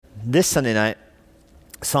This Sunday night,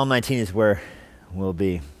 Psalm 19 is where we'll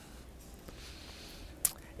be.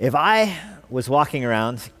 If I was walking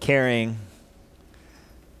around carrying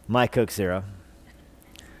my Coke Zero,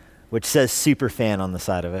 which says super fan on the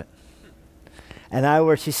side of it, and I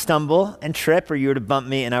were to stumble and trip, or you were to bump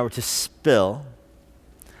me and I were to spill,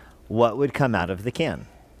 what would come out of the can?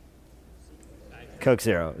 Coke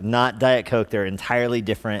Zero, not Diet Coke. They're entirely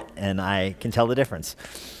different, and I can tell the difference.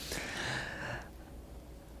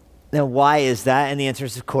 Now, why is that? And the answer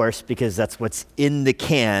is, of course, because that's what's in the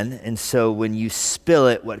can, and so when you spill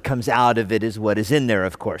it, what comes out of it is what is in there,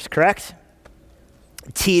 of course, correct?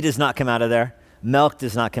 Tea does not come out of there. Milk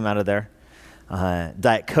does not come out of there.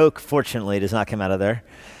 Diet Coke, fortunately, does not come out of there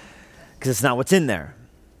because it's not what's in there.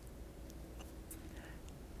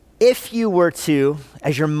 If you were to,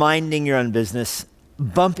 as you're minding your own business,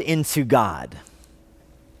 bump into God,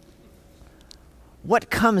 what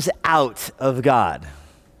comes out of God?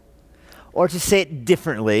 Or to say it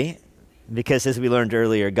differently, because as we learned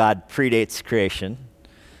earlier, God predates creation.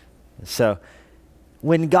 So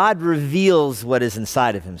when God reveals what is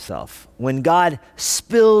inside of himself, when God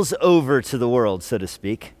spills over to the world, so to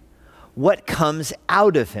speak, what comes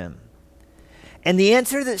out of him? And the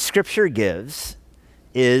answer that Scripture gives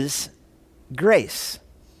is grace.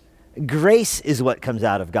 Grace is what comes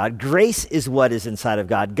out of God. Grace is what is inside of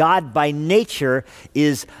God. God by nature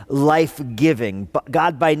is life-giving.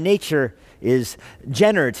 God by nature is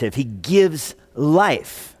generative. He gives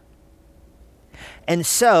life. And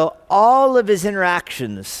so all of his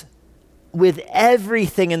interactions with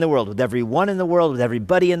everything in the world, with everyone in the world, with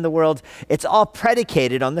everybody in the world, it's all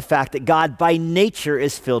predicated on the fact that God by nature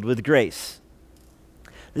is filled with grace.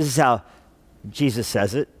 This is how Jesus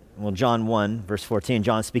says it. Well, John 1, verse 14,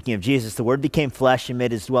 John speaking of Jesus, the Word became flesh and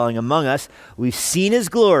made his dwelling among us. We've seen his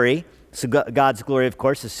glory. So God's glory, of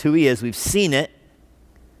course, is who he is. We've seen it.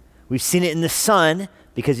 We've seen it in the Son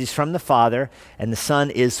because he's from the Father, and the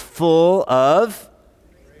Son is full of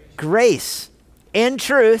grace and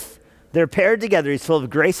truth. They're paired together. He's full of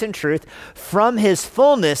grace and truth. From his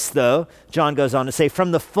fullness, though, John goes on to say,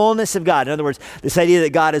 from the fullness of God. In other words, this idea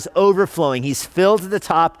that God is overflowing. He's filled to the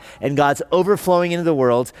top, and God's overflowing into the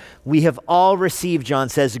world. We have all received, John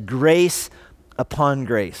says, grace upon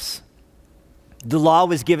grace. The law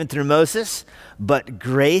was given through Moses, but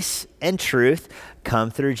grace and truth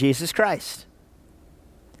come through Jesus Christ.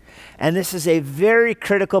 And this is a very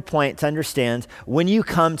critical point to understand when you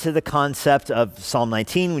come to the concept of Psalm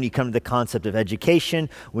 19, when you come to the concept of education,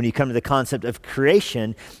 when you come to the concept of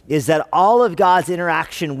creation, is that all of God's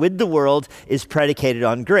interaction with the world is predicated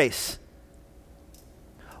on grace.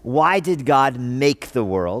 Why did God make the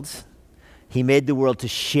world? He made the world to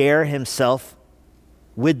share himself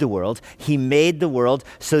with the world. He made the world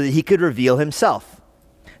so that he could reveal himself.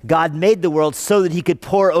 God made the world so that he could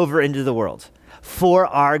pour over into the world for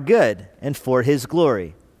our good and for his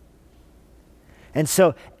glory. And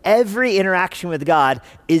so every interaction with God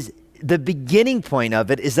is the beginning point of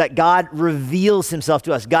it is that God reveals himself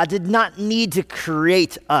to us. God did not need to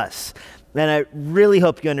create us. And I really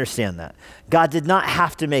hope you understand that. God did not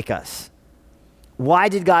have to make us. Why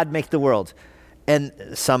did God make the world? And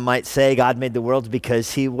some might say God made the world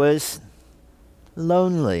because he was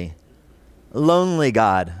lonely. Lonely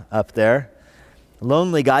God up there.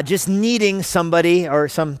 Lonely God, just needing somebody or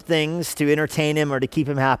some things to entertain him or to keep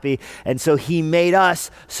him happy. And so he made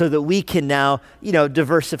us so that we can now,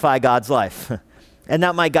 diversify God's life. And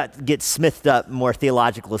that might get smithed up, more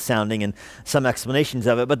theological sounding and some explanations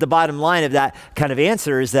of it. But the bottom line of that kind of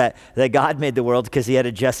answer is that God made the world because he had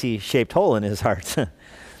a Jesse-shaped hole in his heart.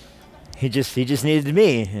 He just needed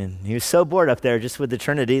me. And he was so bored up there just with the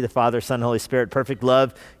Trinity, the Father, Son, Holy Spirit, perfect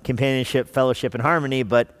love, companionship, fellowship, and harmony.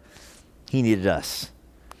 But he needed us.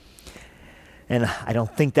 And I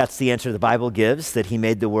don't think that's the answer the Bible gives, that he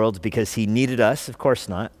made the world because he needed us. Of course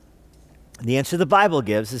not. The answer the Bible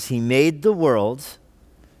gives is he made the world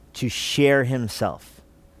to share himself.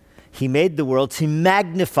 He made the world to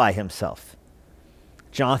magnify himself.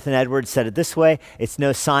 Jonathan Edwards said it this way: it's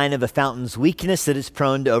no sign of a fountain's weakness that is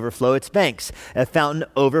prone to overflow its banks. A fountain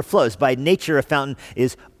overflows. By nature, a fountain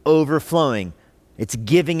is overflowing. It's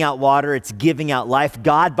giving out water. It's giving out life.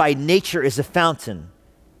 God by nature is a fountain.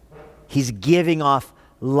 He's giving off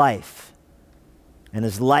life. And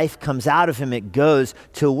as life comes out of him, it goes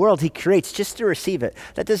to a world he creates just to receive it.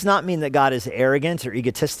 That does not mean that God is arrogant or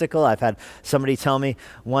egotistical. I've had somebody tell me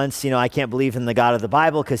once, I can't believe in the God of the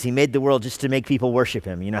Bible because he made the world just to make people worship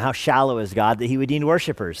him. How shallow is God that he would need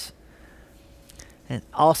worshipers? And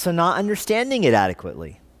also not understanding it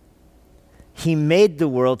adequately. He made the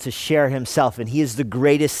world to share himself, and he is the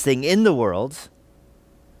greatest thing in the world.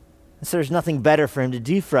 And so there's nothing better for him to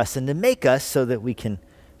do for us than to make us so that we can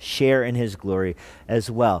share in his glory as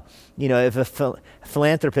well. You know, if a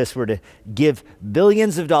philanthropist were to give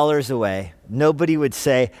billions of dollars away, nobody would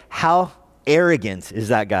say, how arrogant is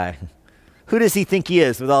that guy? Who does he think he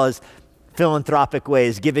is with all his philanthropic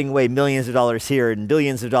ways, giving away millions of dollars here and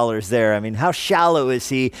billions of dollars there? I mean, how shallow is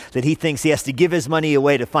he that he thinks he has to give his money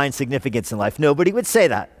away to find significance in life? Nobody would say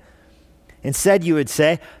that. Instead, you would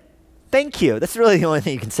say, thank you. That's really the only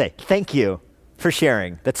thing you can say. Thank you for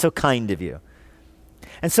sharing. That's so kind of you.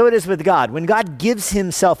 And so it is with God. When God gives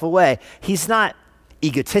himself away, he's not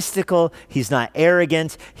egotistical, he's not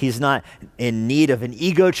arrogant, he's not in need of an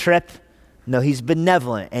ego trip. No, he's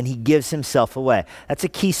benevolent and he gives himself away. That's a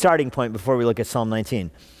key starting point before we look at Psalm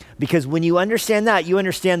 19. Because when you understand that, you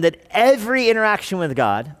understand that every interaction with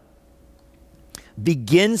God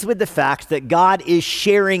begins with the fact that God is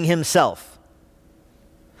sharing himself,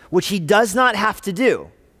 which he does not have to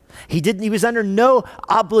do. He was under no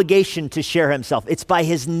obligation to share himself. It's by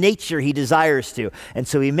his nature he desires to. And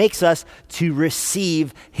so he makes us to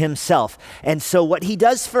receive himself. And so what he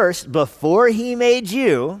does first, before he made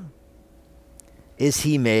you, is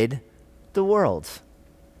he made the world.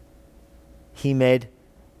 He made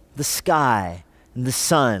the sky and the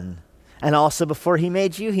sun. And also before he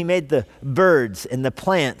made you, he made the birds and the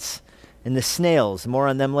plants and the snails. More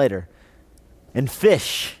on them later. And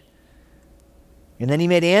fish. And then he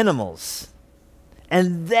made animals.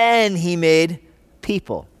 And then he made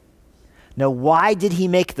people. Now, why did he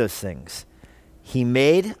make those things? He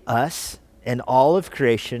made us and all of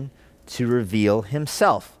creation to reveal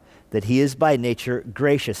himself, that he is by nature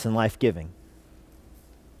gracious and life-giving.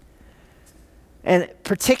 And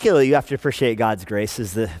particularly, you have to appreciate God's grace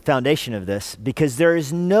as the foundation of this, because there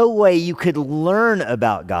is no way you could learn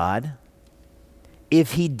about God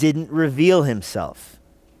if he didn't reveal himself.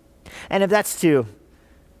 And if that's too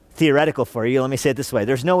theoretical for you, let me say it this way.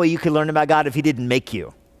 There's no way you could learn about God if he didn't make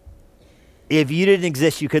you. If you didn't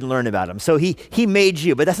exist, you couldn't learn about him. So he made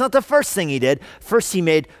you, but that's not the first thing he did. First, he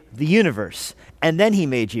made the universe, and then he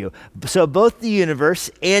made you. So both the universe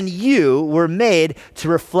and you were made to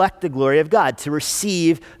reflect the glory of God, to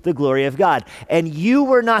receive the glory of God. And you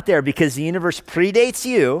were not there because the universe predates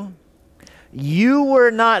you. You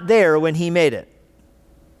were not there when he made it.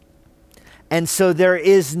 And so there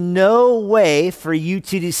is no way for you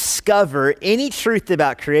to discover any truth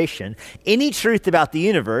about creation, any truth about the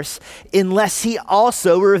universe, unless he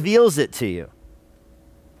also reveals it to you.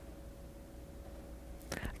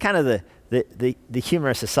 Kind of the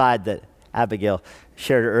humorous aside that Abigail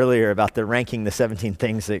shared earlier about the ranking the 17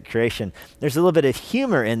 things at creation. There's a little bit of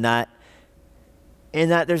humor in that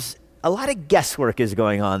there's a lot of guesswork is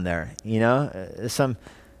going on there. You know, some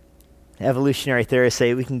evolutionary theorists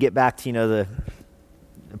say we can get back to, the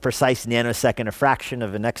precise nanosecond, a fraction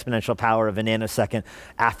of an exponential power of a nanosecond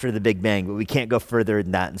after the Big Bang, but we can't go further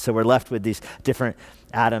than that. And so we're left with these different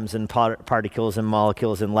atoms and particles and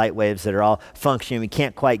molecules and light waves that are all functioning. We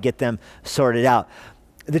can't quite get them sorted out.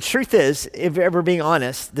 The truth is, if we're being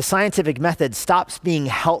honest, the scientific method stops being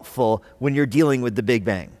helpful when you're dealing with the Big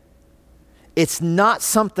Bang. It's not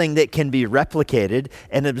something that can be replicated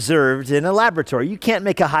and observed in a laboratory. You can't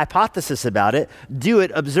make a hypothesis about it, do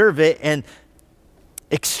it, observe it, and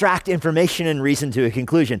extract information and reason to a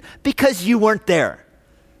conclusion because you weren't there.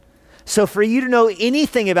 So for you to know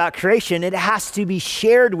anything about creation, it has to be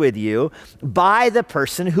shared with you by the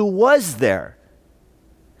person who was there.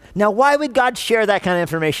 Now, why would God share that kind of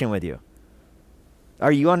information with you?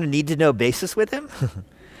 Are you on a need-to-know basis with him?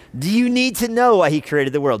 Do you need to know why he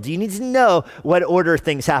created the world? Do you need to know what order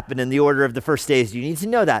things happen in the order of the first days? Do you need to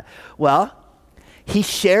know that? Well, he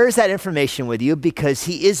shares that information with you because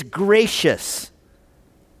he is gracious.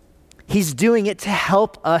 He's doing it to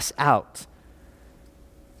help us out.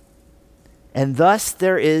 And thus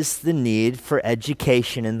there is the need for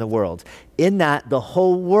education in the world. In that the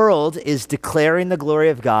whole world is declaring the glory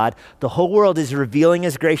of God. The whole world is revealing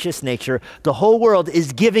his gracious nature. The whole world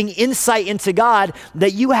is giving insight into God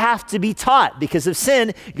that you have to be taught. Because of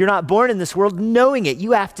sin, you're not born in this world knowing it.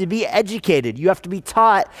 You have to be educated. You have to be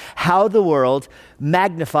taught how the world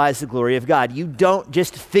magnifies the glory of God. You don't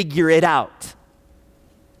just figure it out.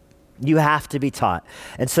 You have to be taught.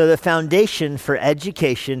 And so the foundation for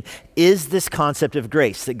education is this concept of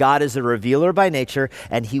grace, that God is a revealer by nature,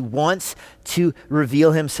 and he wants to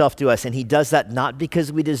reveal himself to us. And he does that not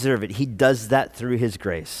because we deserve it. He does that through his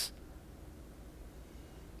grace.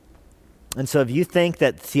 And so if you think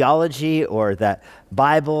that theology or that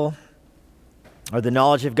Bible or the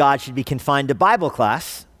knowledge of God should be confined to Bible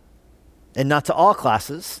class and not to all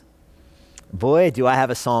classes, boy, do I have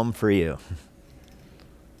a psalm for you.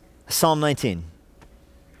 Psalm 19.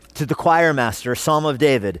 to the choir master, a psalm of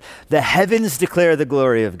David, the heavens declare the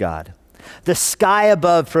glory of God. The sky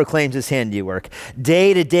above proclaims his handiwork.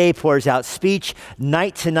 Day to day pours out speech.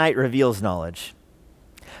 Night to night reveals knowledge.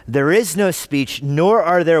 There is no speech, nor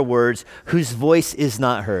are there words whose voice is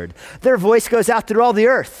not heard. Their voice goes out through all the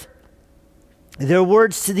earth. Their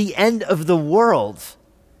words to the end of the world.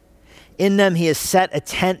 In them he has set a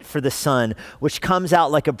tent for the sun, which comes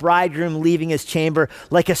out like a bridegroom leaving his chamber,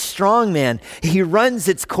 like a strong man. He runs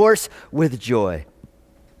its course with joy.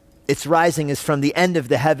 Its rising is from the end of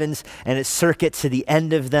the heavens, and its circuit to the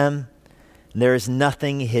end of them. There is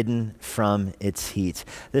nothing hidden from its heat.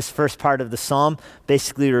 This first part of the psalm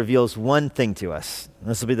basically reveals one thing to us.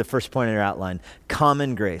 This will be the first point in our outline.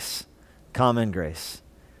 Common grace. Common grace.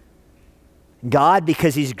 God,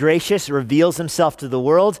 because he's gracious, reveals himself to the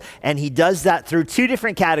world, and he does that through two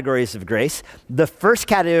different categories of grace. The first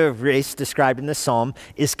category of grace described in the psalm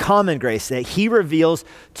is common grace, that he reveals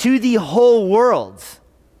to the whole world.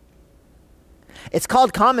 It's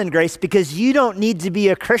called common grace because you don't need to be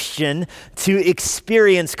a Christian to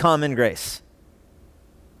experience common grace.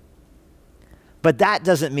 But that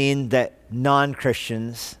doesn't mean that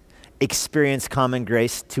non-Christians experience common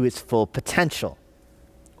grace to its full potential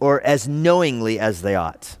or as knowingly as they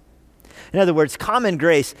ought. In other words, common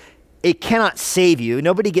grace, it cannot save you.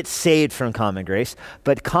 Nobody gets saved from common grace,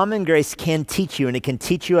 but common grace can teach you, and it can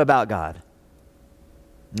teach you about God.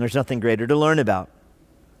 And there's nothing greater to learn about.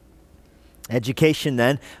 Education,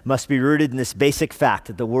 then, must be rooted in this basic fact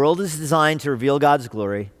that the world is designed to reveal God's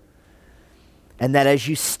glory, and that as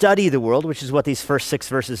you study the world, which is what these first 6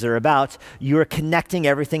 verses are about, you are connecting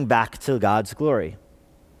everything back to God's glory.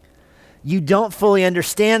 You don't fully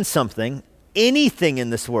understand something, anything in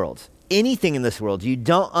this world, you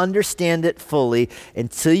don't understand it fully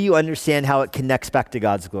until you understand how it connects back to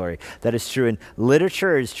God's glory. That is true in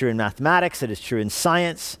literature, it is true in mathematics, it is true in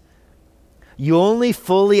science. You only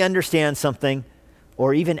fully understand something,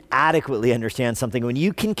 or even adequately understand something, when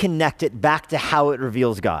you can connect it back to how it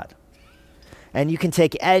reveals God. And you can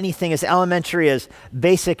take anything as elementary as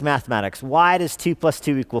basic mathematics. Why does 2 +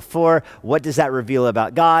 2 = 4? What does that reveal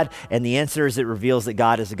about God? And the answer is it reveals that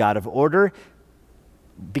God is a God of order,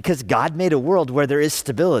 because God made a world where there is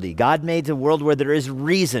stability. God made a world where there is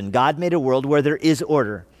reason. God made a world where there is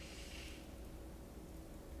order.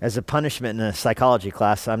 As a punishment in a psychology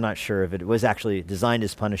class, I'm not sure if it was actually designed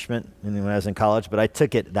as punishment when I was in college, but I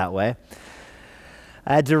took it that way.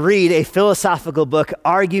 I had to read a philosophical book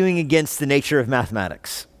arguing against the nature of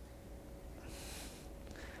mathematics,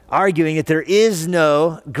 arguing that there is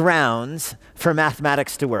no grounds for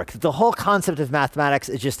mathematics to work. The whole concept of mathematics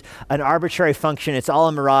is just an arbitrary function. It's all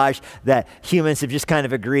a mirage that humans have just kind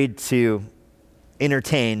of agreed to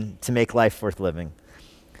entertain to make life worth living.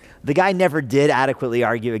 The guy never did adequately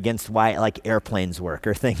argue against why like airplanes work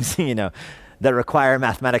or things, that require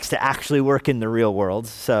mathematics to actually work in the real world.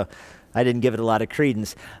 So I didn't give it a lot of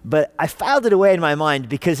credence. But I filed it away in my mind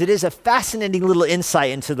because it is a fascinating little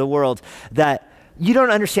insight into the world that you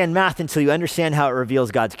don't understand math until you understand how it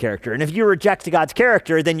reveals God's character. And if you reject God's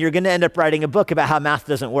character, then you're going to end up writing a book about how math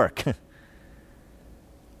doesn't work.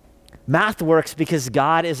 Math works because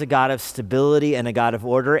God is a God of stability and a God of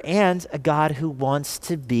order and a God who wants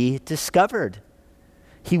to be discovered.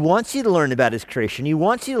 He wants you to learn about his creation. He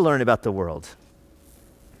wants you to learn about the world.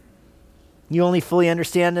 You only fully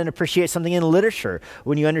understand and appreciate something in literature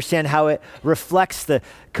when you understand how it reflects the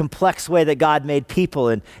complex way that God made people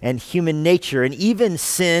and human nature and even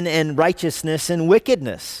sin and righteousness and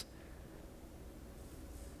wickedness.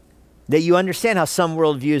 That you understand how some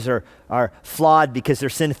worldviews are flawed because they're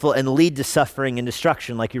sinful and lead to suffering and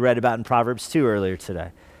destruction, like you read about in Proverbs 2 earlier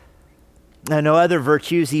today. And no other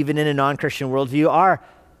virtues, even in a non-Christian worldview, are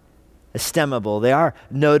estimable. They are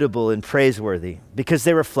notable and praiseworthy because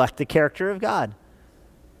they reflect the character of God.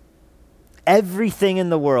 Everything in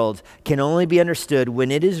the world can only be understood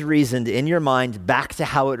when it is reasoned in your mind back to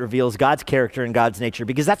how it reveals God's character and God's nature,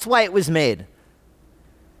 because that's why it was made.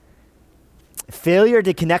 Failure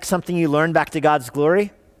to connect something you learn back to God's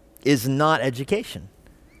glory is not education.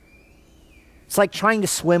 It's like trying to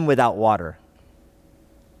swim without water.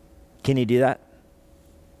 Can you do that?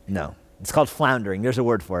 No. It's called floundering. There's a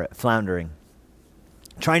word for it, floundering.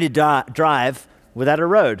 Trying to drive without a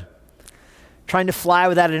road. Trying to fly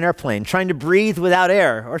without an airplane. Trying to breathe without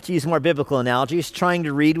air. Or to use more biblical analogies, trying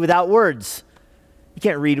to read without words. You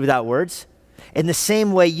can't read without words. In the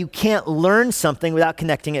same way, you can't learn something without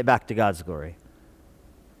connecting it back to God's glory.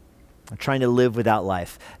 Or trying to live without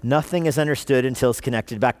life. Nothing is understood until it's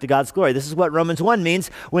connected back to God's glory. This is what Romans 1 means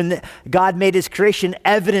when God made his creation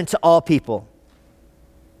evident to all people.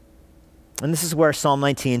 And this is where Psalm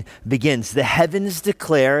 19 begins. The heavens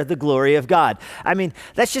declare the glory of God. I mean,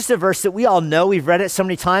 that's just a verse that we all know. We've read it so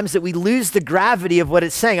many times that we lose the gravity of what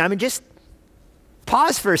it's saying. I mean, just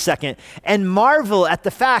pause for a second and marvel at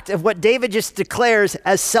the fact of what David just declares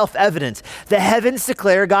as self-evident. The heavens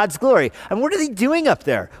declare God's glory. And what are they doing up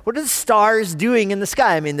there? What are the stars doing in the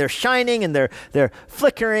sky? I mean, they're shining and they're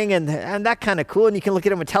flickering and that kind of cool. And you can look at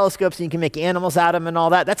them with telescopes and you can make animals out of them and all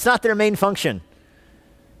that. That's not their main function.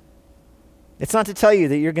 It's not to tell you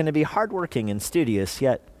that you're going to be hardworking and studious,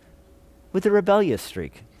 yet with a rebellious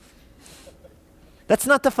streak. That's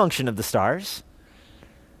not the function of the stars.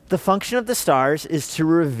 The function of the stars is to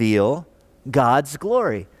reveal God's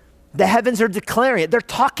glory. The heavens are declaring it. They're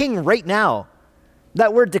talking right now.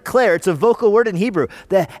 That word declare, it's a vocal word in Hebrew.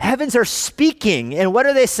 The heavens are speaking. And what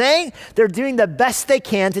are they saying? They're doing the best they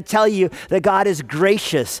can to tell you that God is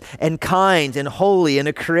gracious and kind and holy and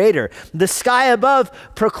a creator. The sky above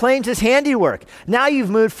proclaims his handiwork. Now you've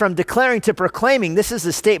moved from declaring to proclaiming. This is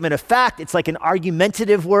a statement of fact. It's like an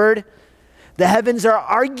argumentative word. The heavens are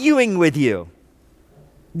arguing with you.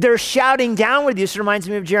 They're shouting down with you. This reminds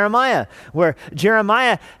me of Jeremiah, where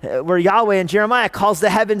Yahweh and Jeremiah calls the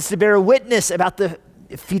heavens to bear witness about the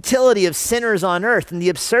futility of sinners on earth and the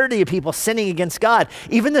absurdity of people sinning against God.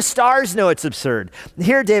 Even the stars know it's absurd.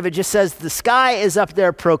 Here, David just says the sky is up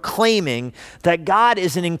there proclaiming that God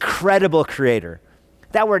is an incredible creator.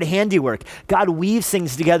 That word handiwork, God weaves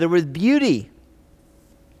things together with beauty.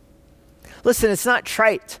 Listen, it's not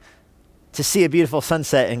trite to see a beautiful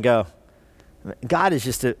sunset and go, God is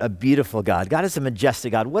just a beautiful God. God is a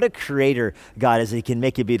majestic God. What a creator God is that he can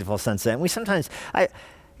make a beautiful sunset. And we sometimes,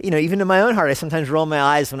 even in my own heart, I sometimes roll my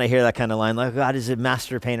eyes when I hear that kind of line, like God is a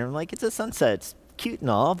master painter. I'm like, it's a sunset. It's cute and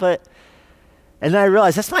all, and then I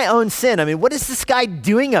realize that's my own sin. I mean, what is this guy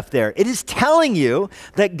doing up there? It is telling you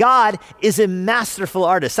that God is a masterful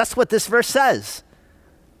artist. That's what this verse says.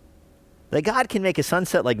 That God can make a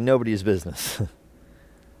sunset like nobody's business.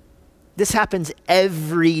 This happens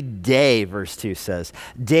every day, verse 2 says.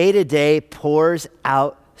 Day to day pours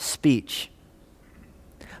out speech.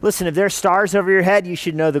 Listen, if there are stars over your head, you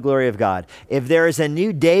should know the glory of God. If there is a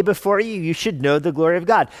new day before you, you should know the glory of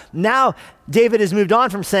God. Now, David has moved on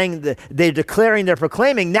from saying that they're declaring, they're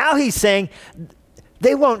proclaiming. Now he's saying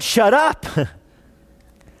they won't shut up.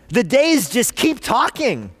 The days just keep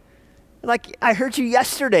talking. Like, I heard you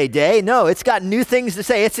yesterday, day. No, it's got new things to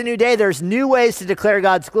say. It's a new day. There's new ways to declare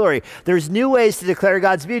God's glory. There's new ways to declare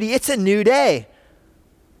God's beauty. It's a new day.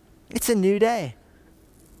 It's a new day.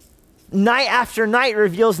 Night after night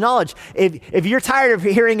reveals knowledge. If you're tired of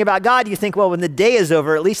hearing about God, you think, well, when the day is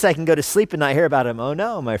over, at least I can go to sleep and not hear about him. Oh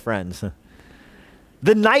no, my friends.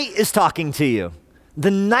 The night is talking to you.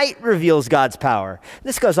 The night reveals God's power.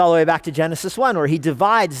 This goes all the way back to Genesis 1, where he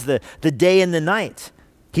divides the day and the night.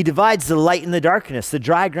 He divides the light and the darkness, the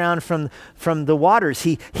dry ground from the waters.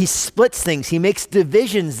 He splits things. He makes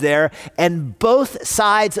divisions there, and both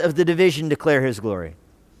sides of the division declare his glory.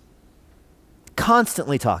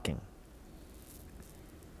 Constantly talking.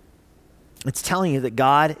 It's telling you that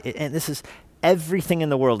God, and this is everything in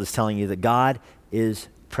the world is telling you that God is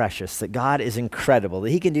precious, that God is incredible, that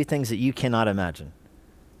he can do things that you cannot imagine.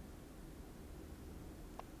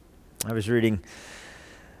 I was reading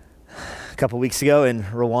a couple weeks ago in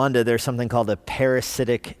Rwanda, there's something called a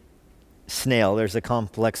parasitic snail. There's a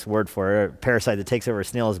complex word for it, a parasite that takes over a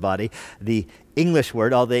snail's body. The English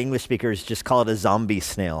word, all the English speakers just call it a zombie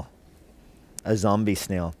snail. A zombie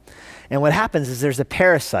snail. And what happens is there's a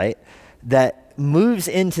parasite that moves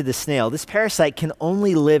into the snail. This parasite can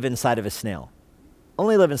only live inside of a snail.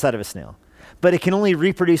 Only live inside of a snail. But it can only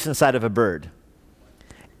reproduce inside of a bird.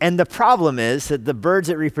 And the problem is that the birds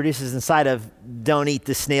it reproduces inside of don't eat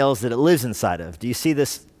the snails that it lives inside of. Do you see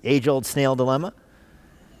this age-old snail dilemma?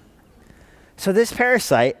 So this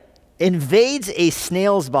parasite invades a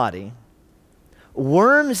snail's body,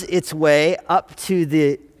 worms its way up to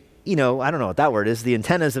the, I don't know what that word is, the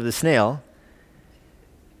antennas of the snail,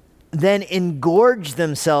 then engorge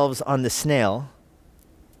themselves on the snail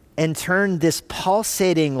and turn this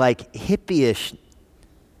pulsating, like hippie-ish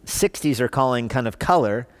 60s are calling kind of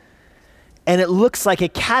color, and it looks like a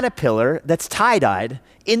caterpillar that's tie-dyed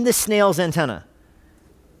in the snail's antenna.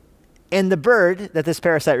 And the bird that this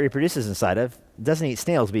parasite reproduces inside of doesn't eat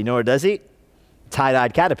snails, but you know what it does eat?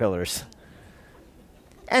 Tie-dyed caterpillars.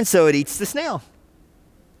 And so it eats the snail.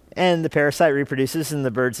 And the parasite reproduces in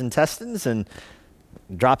the bird's intestines and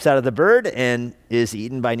drops out of the bird and is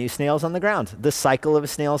eaten by new snails on the ground. The cycle of a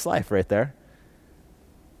snail's life right there.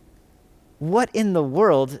 What in the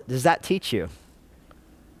world does that teach you?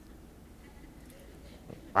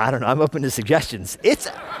 I don't know. I'm open to suggestions. It's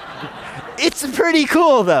pretty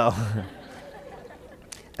cool, though.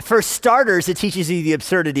 For starters, it teaches you the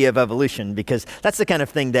absurdity of evolution, because that's the kind of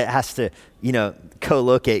thing that has to,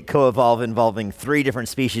 co-locate, co-evolve involving 3 different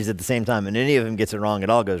species at the same time, and any of them gets it wrong, it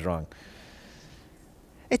all goes wrong.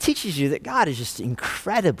 It teaches you that God is just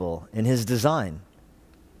incredible in his design.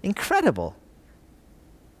 Incredible.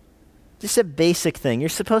 Just a basic thing. You're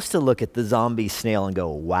supposed to look at the zombie snail and go,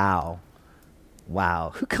 wow.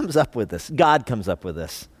 Who comes up with this? God comes up with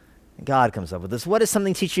this. God comes up with this. What does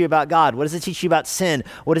something teach you about God? What does it teach you about sin?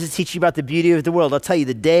 What does it teach you about the beauty of the world? I'll tell you,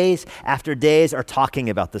 the days after days are talking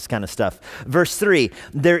about this kind of stuff. Verse 3,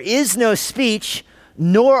 there is no speech,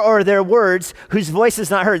 nor are there words whose voice is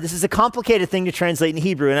not heard. This is a complicated thing to translate in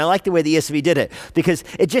Hebrew, and I like the way the ESV did it, because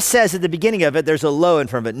it just says at the beginning of it, there's a lo in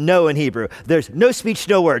front of it, no in Hebrew. There's no speech,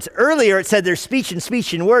 no words. Earlier it said there's speech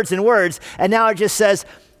and words, and now it just says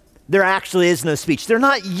there actually is no speech. They're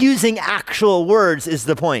not using actual words is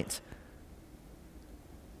the point.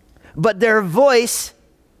 But their voice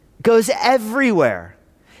goes everywhere.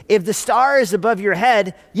 If the star is above your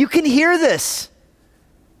head, you can hear this.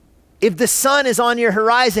 If the sun is on your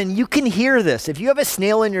horizon, you can hear this. If you have a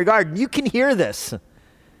snail in your garden, you can hear this.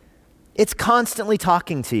 It's constantly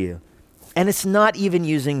talking to you. And it's not even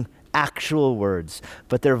using actual words,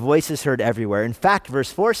 but their voice is heard everywhere. In fact,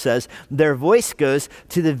 verse 4 says, their voice goes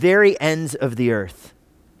to the very ends of the earth.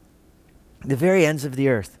 The very ends of the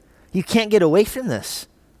earth. You can't get away from this.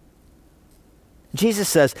 Jesus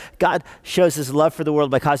says God shows his love for the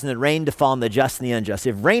world by causing the rain to fall on the just and the unjust.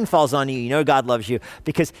 If rain falls on you, you know God loves you,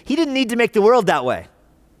 because he didn't need to make the world that way.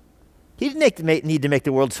 He didn't need to make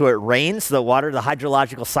the world so it rains, so the water, the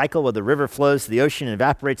hydrological cycle where the river flows to the ocean and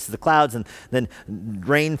evaporates to the clouds, and then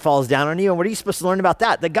rain falls down on you. And what are you supposed to learn about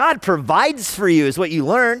that? That God provides for you is what you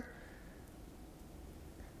learn.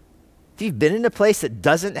 If you've been in a place that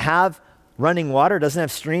doesn't have running water, doesn't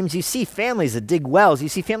have streams, you see families that dig wells, you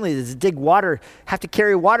see families that dig water, have to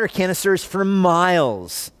carry water canisters for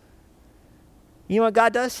miles. You know what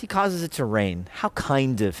God does? He causes it to rain. How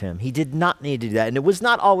kind of him. He did not need to do that. And it was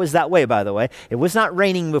not always that way, by the way. It was not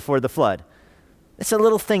raining before the flood. It's a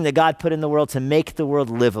little thing that God put in the world to make the world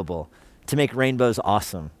livable, to make rainbows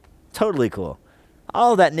awesome. Totally cool.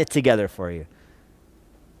 All that knit together for you.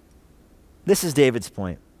 This is David's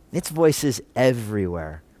point. Its voice is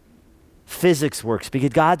everywhere. Physics works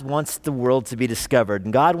because God wants the world to be discovered,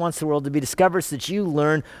 and God wants the world to be discovered so that you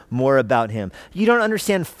learn more about him. You don't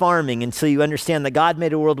understand farming until you understand that God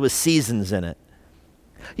made a world with seasons in it.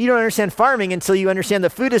 You don't understand farming until you understand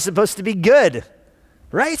that food is supposed to be good,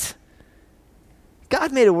 right?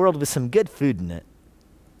 God made a world with some good food in it.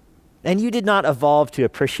 And you did not evolve to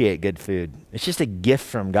appreciate good food. It's just a gift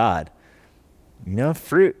from God.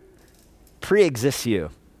 Fruit pre-exists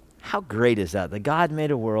you. How great is that God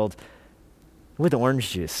made a world with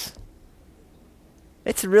orange juice?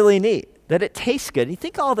 It's really neat that it tastes good. You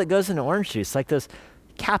think all that goes into orange juice, like those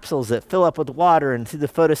capsules that fill up with water, and through the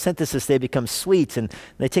photosynthesis they become sweet, and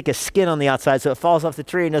they take a skin on the outside so it falls off the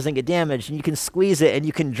tree and doesn't get damaged, and you can squeeze it and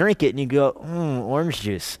you can drink it and you go, orange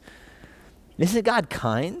juice. Isn't God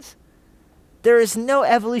kind? There is no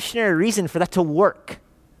evolutionary reason for that to work.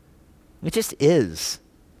 It just is.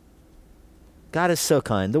 God is so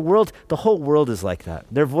kind. The whole world is like that.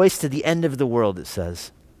 Their voice to the end of the world, it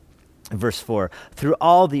says. Verse 4, through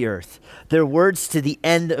all the earth, their words to the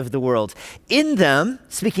end of the world. In them,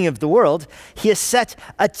 speaking of the world, he has set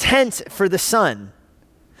a tent for the sun.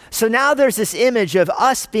 So now there's this image of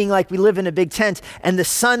us being like we live in a big tent and the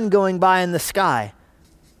sun going by in the sky.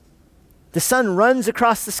 The sun runs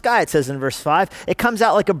across the sky, it says in verse 5. It comes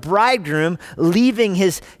out like a bridegroom leaving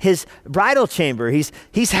his bridal chamber. He's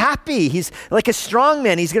happy. He's like a strong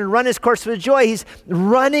man. He's going to run his course with joy. He's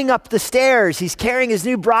running up the stairs. He's carrying his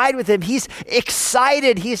new bride with him. He's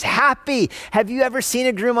excited. He's happy. Have you ever seen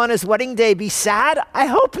a groom on his wedding day be sad? I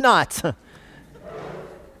hope not.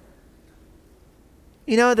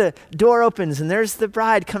 The door opens and there's the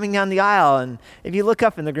bride coming down the aisle. And if you look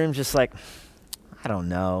up and the groom's just like, I don't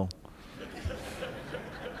know.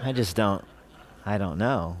 I don't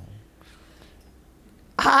know.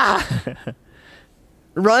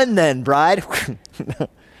 Run then, bride.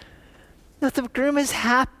 No, the groom is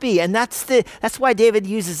happy, and that's why David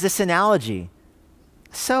uses this analogy.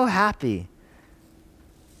 So happy.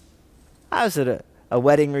 I was at a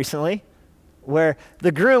wedding recently where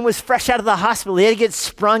the groom was fresh out of the hospital. He had to get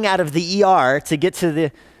sprung out of the ER to get to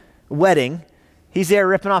the wedding. He's there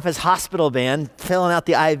ripping off his hospital band, filling out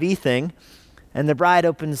the IV thing. And the bride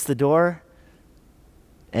opens the door,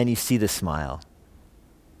 and you see the smile.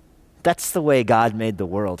 That's the way God made the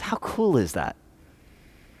world. How cool is that?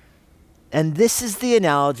 And this is the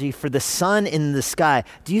analogy for the sun in the sky.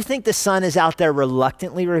 Do you think the sun is out there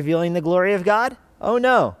reluctantly revealing the glory of God? Oh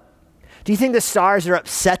no. Do you think the stars are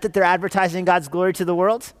upset that they're advertising God's glory to the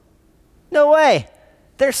world? No way.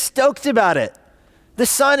 They're stoked about it. The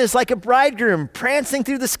sun is like a bridegroom prancing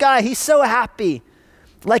through the sky. He's so happy.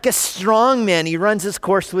 Like a strong man, he runs his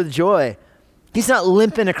course with joy. He's not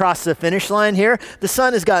limping across the finish line here. The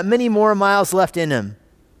sun has got many more miles left in him.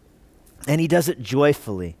 And he does it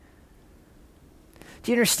joyfully.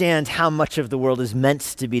 Do you understand how much of the world is meant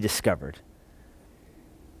to be discovered?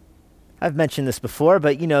 I've mentioned this before,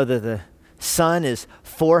 but you know that the sun is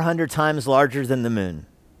 400 times larger than the moon.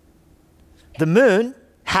 The moon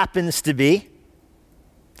happens to be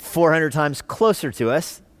 400 times closer to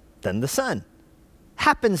us than the sun.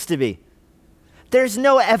 Happens to be. There's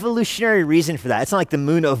no evolutionary reason for that. It's not like the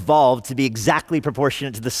moon evolved to be exactly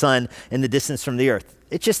proportionate to the sun in the distance from the earth.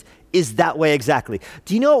 It just is that way exactly.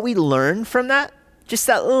 Do you know what we learn from that? Just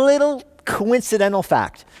that little coincidental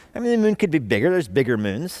fact. I mean, the moon could be bigger. There's bigger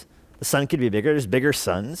moons. The sun could be bigger. There's bigger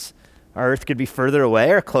suns. Our earth could be further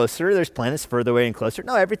away or closer. There's planets further away and closer.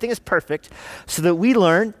 No, everything is perfect. So that we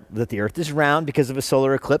learn that the earth is round because of a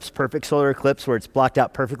solar eclipse, perfect solar eclipse where it's blocked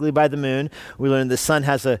out perfectly by the moon. We learn the sun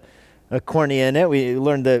has a cornea in it. We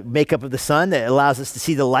learn the makeup of the sun that allows us to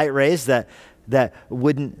see the light rays that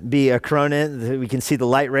wouldn't be a corona. We can see the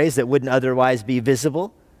light rays that wouldn't otherwise be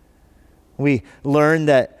visible. We learn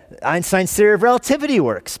that Einstein's theory of relativity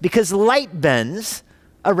works because light bends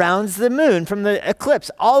around the moon from the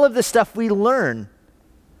eclipse. All of the stuff we learn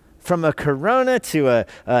from a corona to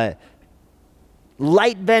a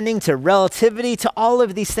light bending to relativity to all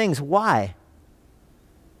of these things. Why?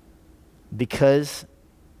 Because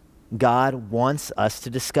God wants us to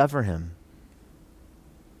discover him.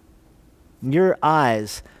 Your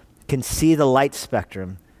eyes can see the light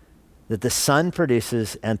spectrum that the sun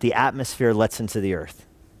produces and the atmosphere lets into the earth.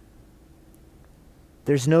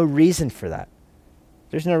 There's no reason for that.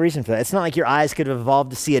 There's no reason for that. It's not like your eyes could have evolved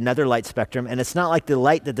to see another light spectrum, and it's not like the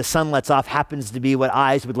light that the sun lets off happens to be what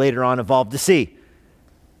eyes would later on evolve to see.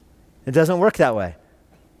 It doesn't work that way.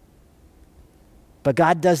 But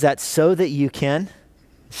God does that so that you can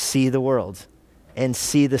see the world and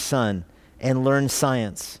see the sun and learn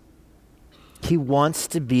science. He wants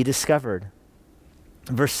to be discovered.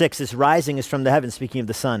 Verse 6, this rising is from the heavens, speaking of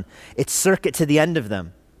the sun. Its circuit to the end of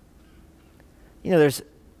them. You know,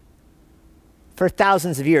 for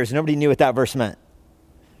thousands of years, nobody knew what that verse meant.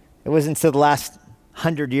 It wasn't until the last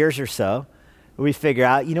 100 years or so where we figure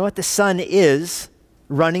out, you know what, the sun is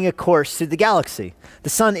running a course through the galaxy. The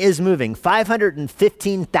sun is moving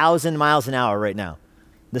 515,000 miles an hour right now.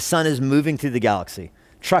 The sun is moving through the galaxy,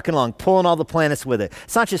 trucking along, pulling all the planets with it.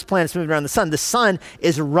 It's not just planets moving around the sun. The sun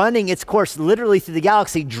is running its course literally through the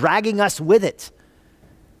galaxy, dragging us with it.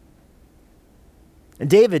 And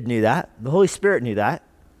David knew that. The Holy Spirit knew that.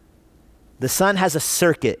 The sun has a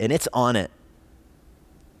circuit, and it's on it.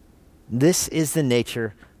 This is the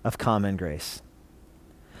nature of common grace.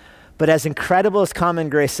 But as incredible as common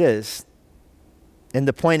grace is, and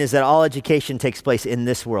the point is that all education takes place in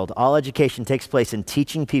this world. All education takes place in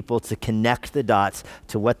teaching people to connect the dots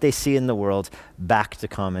to what they see in the world back to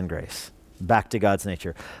common grace, back to God's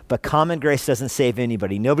nature. But common grace doesn't save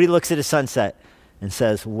anybody. Nobody looks at a sunset and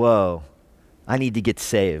says, whoa, I need to get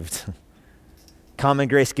saved. Common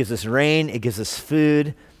grace gives us rain. It gives us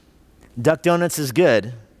food. Duck Donuts is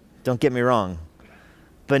good. Don't get me wrong.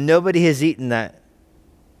 But nobody has eaten that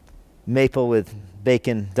maple with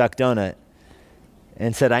bacon duck donut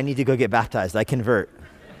and said, I need to go get baptized. I convert.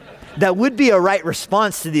 That would be a right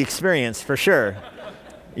response to the experience for sure.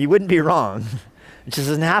 You wouldn't be wrong. It just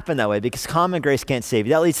doesn't happen that way because common grace can't save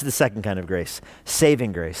you. That leads to the second kind of grace,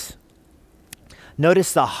 saving grace.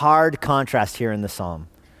 Notice the hard contrast here in the psalm.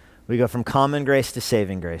 We go from common grace to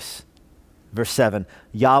saving grace. Verse 7,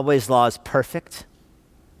 Yahweh's law is perfect,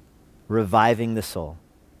 reviving the soul.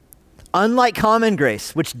 Unlike common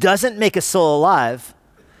grace, which doesn't make a soul alive,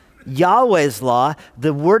 Yahweh's law,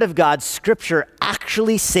 the word of God, scripture,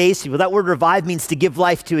 actually saves people. That word revive means to give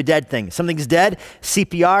life to a dead thing. Something's dead,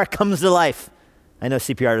 CPR comes to life. I know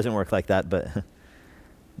CPR doesn't work like that, but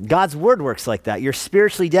God's word works like that. You're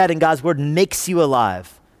spiritually dead and God's word makes you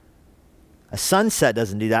alive. A sunset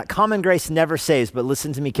doesn't do that. Common grace never saves, but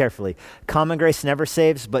listen to me carefully. Common grace never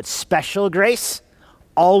saves, but special grace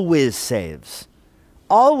always saves.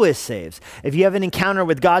 Always saves. If you have an encounter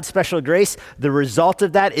with God's special grace, the result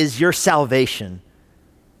of that is your salvation.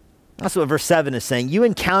 That's what verse 7 is saying. You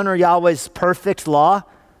encounter Yahweh's perfect law,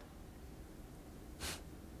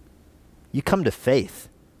 you come to faith.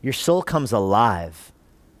 Your soul comes alive.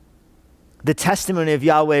 The testimony of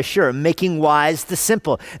Yahweh is sure, making wise the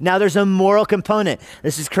simple. Now there's a moral component.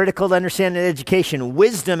 This is critical to understand in education.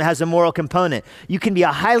 Wisdom has a moral component. You can be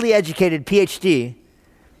a highly educated PhD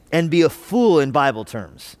and be a fool in Bible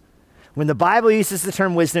terms. When the Bible uses the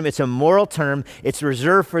term wisdom, it's a moral term. It's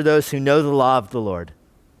reserved for those who know the law of the Lord.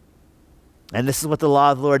 And this is what the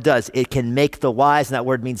law of the Lord does. It can make the wise, and that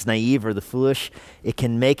word means naive or the foolish. It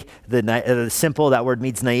can make the simple, that word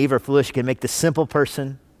means naive or foolish. It can make the simple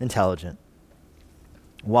person intelligent.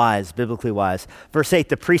 Wise, biblically wise. Verse 8,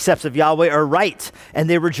 the precepts of Yahweh are right, and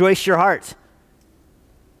they rejoice your heart.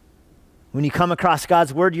 When you come across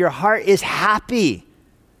God's word, your heart is happy.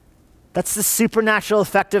 That's the supernatural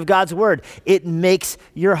effect of God's word. It makes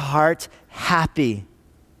your heart happy.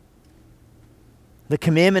 The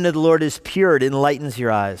commandment of the Lord is pure, it enlightens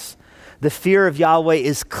your eyes. The fear of Yahweh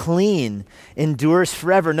is clean, endures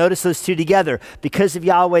forever. Notice those two together. Because of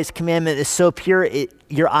Yahweh's commandment is so pure,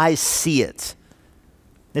 your eyes see it.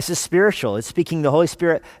 This is spiritual. It's speaking, the Holy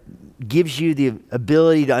Spirit gives you the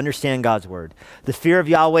ability to understand God's word. The fear of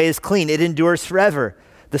Yahweh is clean, it endures forever.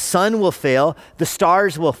 The sun will fail, the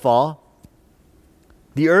stars will fall,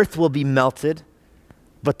 the earth will be melted,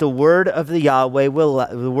 but the word of the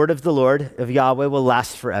word of the Lord of Yahweh will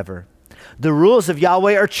last forever. The rules of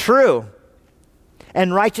Yahweh are true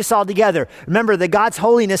and righteous altogether. Remember that God's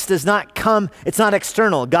holiness does not come, it's not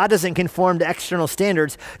external. God doesn't conform to external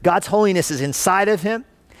standards. God's holiness is inside of him.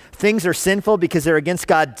 Things are sinful because they're against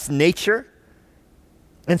God's nature.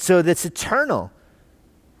 And so that's eternal.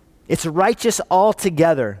 It's righteous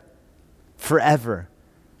altogether, forever.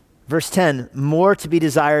 Verse 10, more to be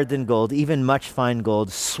desired than gold, even much fine gold,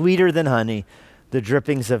 sweeter than honey, the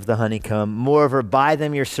drippings of the honeycomb. Moreover, by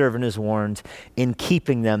them your servant is warned. In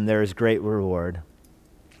keeping them there is great reward.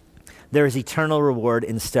 There is eternal reward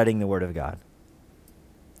in studying the word of God.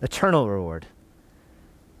 Eternal reward.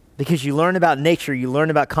 Because you learn about nature, you learn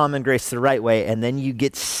about common grace the right way, and then you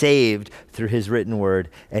get saved through his written word,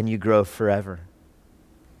 and you grow forever.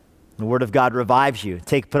 The word of God revives you.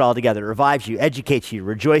 Put it all together. It revives you, educates you,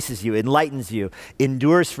 rejoices you, enlightens you,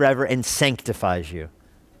 endures forever, and sanctifies you.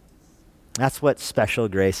 That's what special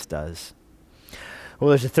grace does. Well,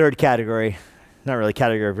 there's a third category, not really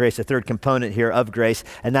category of grace, a third component here of grace,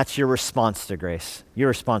 and that's your response to grace. Your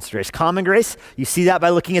response to grace. Common grace, you see that by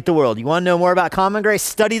looking at the world. You want to know more about common grace?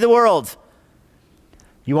 Study the world.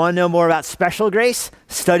 You want to know more about special grace?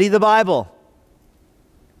 Study the Bible.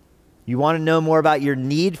 You want to know more about your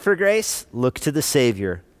need for grace? Look to the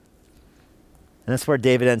Savior. And that's where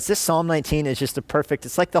David ends. This Psalm 19 is just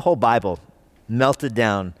it's like the whole Bible melted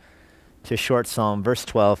down to a short psalm. Verse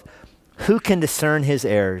 12, who can discern his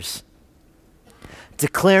errors?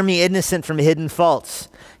 Declare me innocent from hidden faults.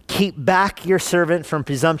 Keep back your servant from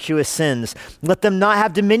presumptuous sins. Let them not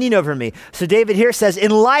have dominion over me. So David here says, in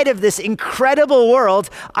light of this incredible world,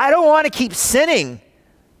 I don't want to keep sinning.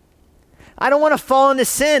 I don't want to fall into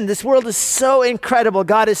sin. This world is so incredible.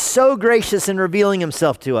 God is so gracious in revealing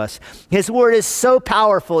himself to us. His word is so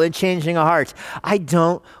powerful in changing our hearts. I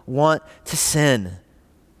don't want to sin.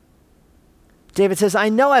 David says, I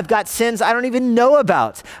know I've got sins I don't even know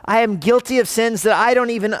about. I am guilty of sins that I don't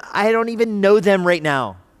even know them right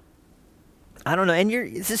now. I don't know. And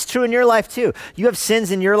this is true in your life too. You have sins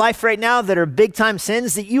in your life right now that are big time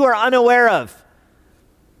sins that you are unaware of.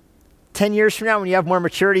 10 years from now, when you have more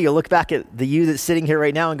maturity, you'll look back at the you that's sitting here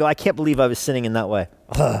right now and go, I can't believe I was sinning in that way.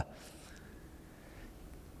 Ugh.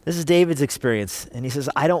 This is David's experience. And he says,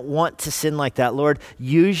 I don't want to sin like that. Lord,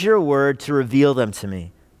 use your word to reveal them to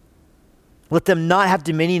me. Let them not have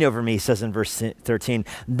dominion over me, he says in verse 13.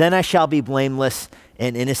 Then I shall be blameless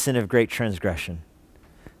and innocent of great transgression.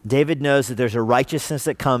 David knows that there's a righteousness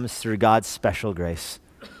that comes through God's special grace.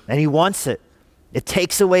 And he wants it. It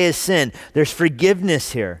takes away his sin. There's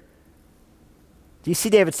forgiveness here. Do you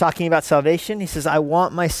see David's talking about salvation? He says, I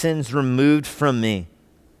want my sins removed from me.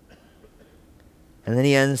 And then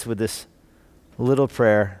he ends with this little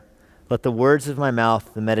prayer. Let the words of my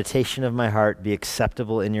mouth, the meditation of my heart be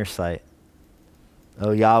acceptable in your sight.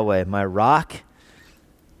 O Yahweh, my rock,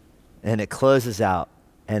 and it closes out,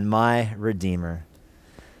 and my redeemer.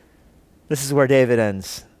 This is where David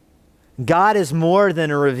ends. God is more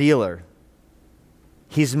than a revealer.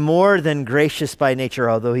 He's more than gracious by nature,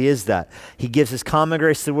 although he is that. He gives his common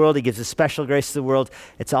grace to the world. He gives his special grace to the world.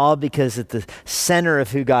 It's all because at the center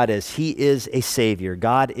of who God is, he is a savior.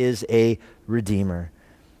 God is a redeemer.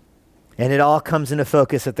 And it all comes into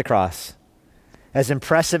focus at the cross. As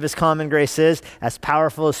impressive as common grace is, as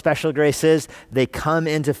powerful as special grace is, they come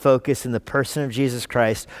into focus in the person of Jesus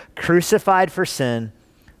Christ, crucified for sin,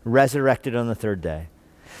 resurrected on the third day.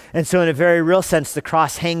 And so in a very real sense, the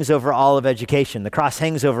cross hangs over all of education. The cross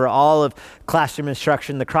hangs over all of classroom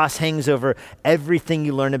instruction. The cross hangs over everything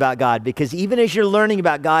you learn about God. Because even as you're learning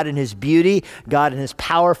about God and his beauty, God and his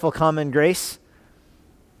powerful common grace,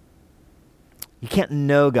 you can't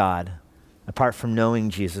know God apart from knowing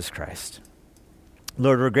Jesus Christ.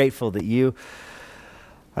 Lord, we're grateful that you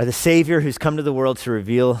are the Savior who's come to the world to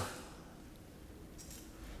reveal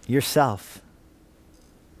yourself.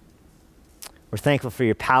 We're thankful for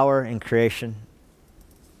your power in creation.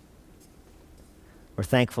 We're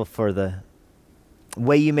thankful for the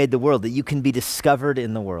way you made the world, that you can be discovered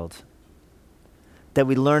in the world, that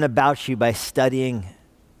we learn about you by studying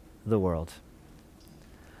the world.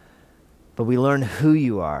 But we learn who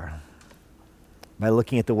you are by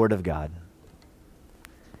looking at the Word of God.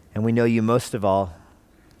 And we know you most of all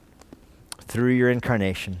through your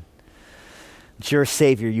incarnation. That you're a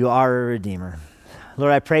Savior, you are a Redeemer.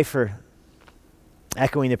 Lord, I pray for,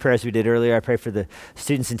 echoing the prayers we did earlier, I pray for the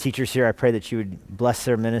students and teachers here. I pray that you would bless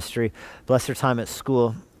their ministry, bless their time at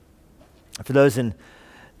school. For those in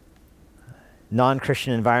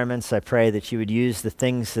non-Christian environments, I pray that you would use the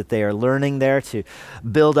things that they are learning there to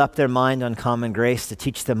build up their mind on common grace, to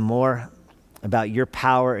teach them more about your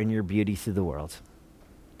power and your beauty through the world.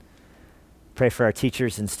 Pray for our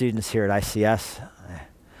teachers and students here at ICS. I'm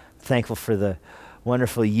thankful for the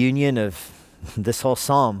wonderful union of this whole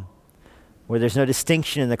psalm, where there's no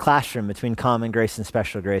distinction in the classroom between common grace and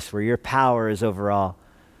special grace, where your power is over all.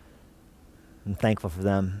 I'm thankful for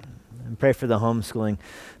them. And pray for the homeschooling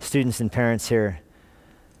students and parents here.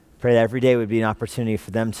 Pray that every day would be an opportunity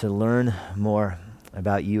for them to learn more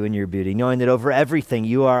about you and your beauty, knowing that over everything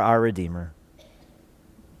you are our Redeemer.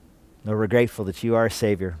 Lord, we're grateful that you are a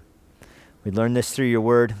Savior. We learn this through your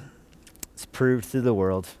word. It's proved through the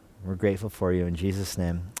world. We're grateful for you. In Jesus'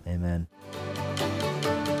 name, amen.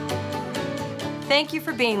 Thank you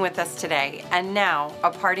for being with us today. And now, a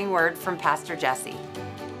parting word from Pastor Jesse.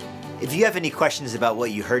 If you have any questions about what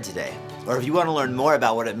you heard today, or if you want to learn more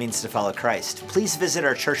about what it means to follow Christ, please visit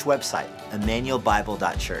our church website,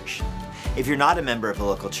 emmanuelbible.church. If you're not a member of a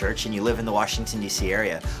local church and you live in the Washington, D.C.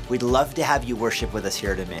 area, we'd love to have you worship with us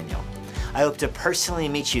here at Emmanuel. I hope to personally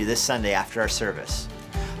meet you this Sunday after our service.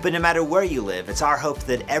 But no matter where you live, it's our hope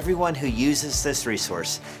that everyone who uses this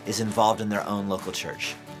resource is involved in their own local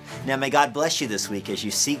church. Now may God bless you this week as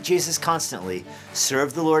you seek Jesus constantly,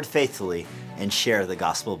 serve the Lord faithfully, and share the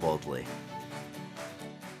gospel boldly.